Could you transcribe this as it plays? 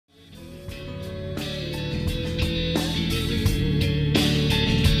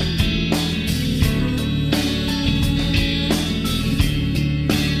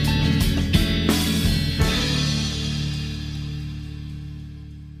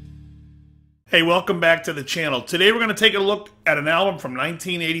Hey, welcome back to the channel. Today we're going to take a look at an album from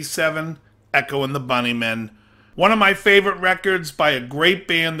 1987, Echo and the Bunnymen. One of my favorite records by a great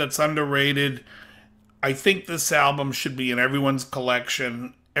band that's underrated. I think this album should be in everyone's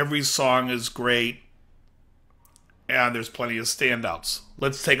collection. Every song is great, and there's plenty of standouts.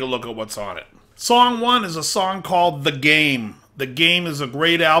 Let's take a look at what's on it. Song 1 is a song called The Game. The Game is a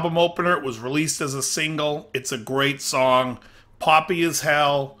great album opener. It was released as a single. It's a great song. Poppy as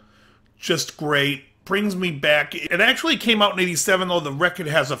hell. Just great. Brings me back. It actually came out in 87, though the record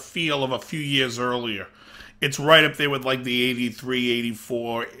has a feel of a few years earlier. It's right up there with like the 83,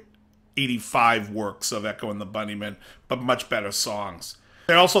 84, 85 works of Echo and the Bunnymen, but much better songs.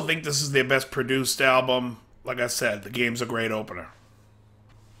 I also think this is their best produced album. Like I said, The Game's a great opener.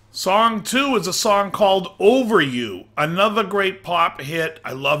 Song 2 is a song called Over You. Another great pop hit.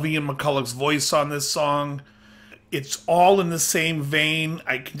 I love Ian McCulloch's voice on this song. It's all in the same vein.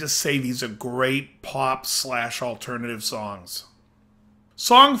 I can just say these are great pop/alternative songs.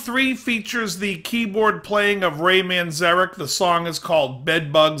 Song 3 features the keyboard playing of Ray Manzarek. The song is called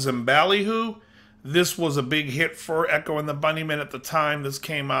Bedbugs and Ballyhoo. This was a big hit for Echo and the Bunnymen at the time this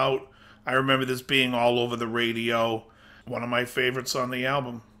came out. I remember this being all over the radio. One of my favorites on the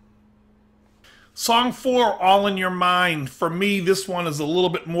album. Song 4, All in Your Mind. For me, this one is a little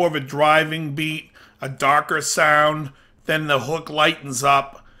bit more of a driving beat, a darker sound, then the hook lightens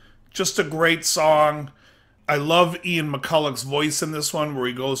up. Just a great song. I love Ian McCulloch's voice in this one, where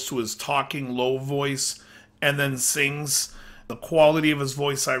he goes to his talking low voice and then sings. The quality of his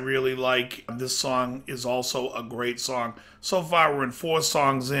voice I really like. This song is also a great song. So far we're in 4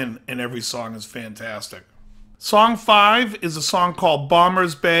 songs in, and every song is fantastic. Song 5 is a song called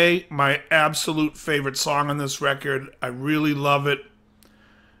Bombers Bay, my absolute favorite song on this record. I really love it.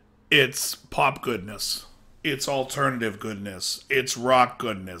 It's pop goodness. It's alternative goodness. It's rock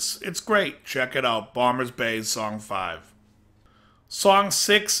goodness. It's great. Check it out. Bombers Bay, Song 5. Song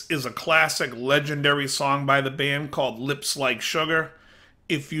 6 is a classic, legendary song by the band called Lips Like Sugar.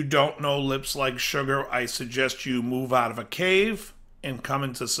 If you don't know Lips Like Sugar, I suggest you move out of a cave and come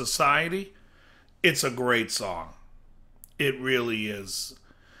into society. It's a great song. It really is.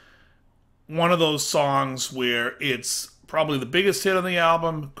 One of those songs where it's probably the biggest hit on the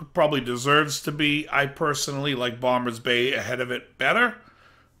album, probably deserves to be. I personally like Bombers Bay ahead of it better,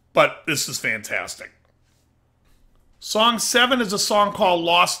 but this is fantastic. Song 7 is a song called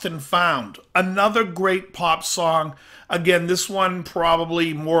Lost and Found. Another great pop song. Again, this one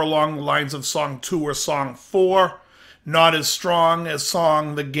probably more along the lines of Song 2 or Song 4. Not as strong as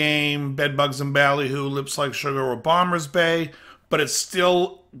Song The Game, Bedbugs and Ballyhoo, Lips Like Sugar, or Bombers Bay, but it's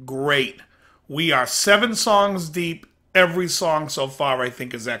still great. We are 7 songs deep. Every song so far I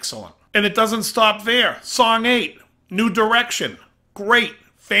think is excellent. And it doesn't stop there. Song 8, New Direction. Great,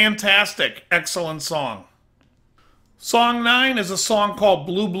 fantastic, excellent song. Song 9 is a song called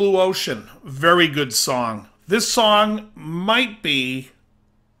Blue Blue Ocean. Very good song. This song might be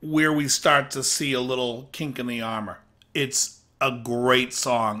where we start to see a little kink in the armor. It's a great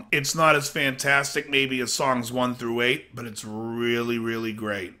song. It's not as fantastic maybe as songs 1 through 8, but it's really, really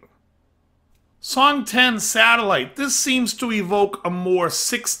great. Song 10, Satellite. This seems to evoke a more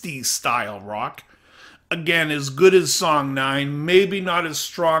 60s style rock. Again, as good as Song 9, maybe not as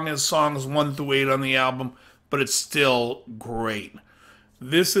strong as songs 1 through 8 on the album, but it's still great.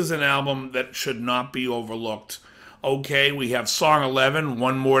 This is an album that should not be overlooked. Okay, we have Song 11,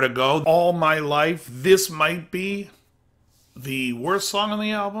 one more to go. All My Life, this might be the worst song on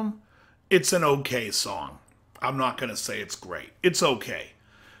the album. It's an okay song. I'm not going to say it's great. It's okay.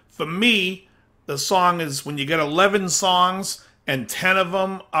 For me, the song is when you get 11 songs and 10 of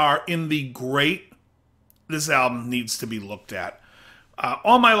them are in the great, this album needs to be looked at.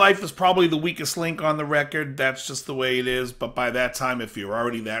 All My Life is probably the weakest link on the record. That's just the way it is. But by that time, if you're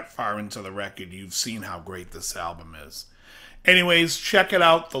already that far into the record, you've seen how great this album is. Anyways, check it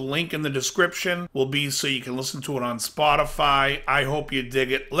out. The link in the description will be so you can listen to it on Spotify. I hope you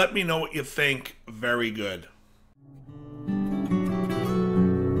dig it. Let me know what you think. Very good.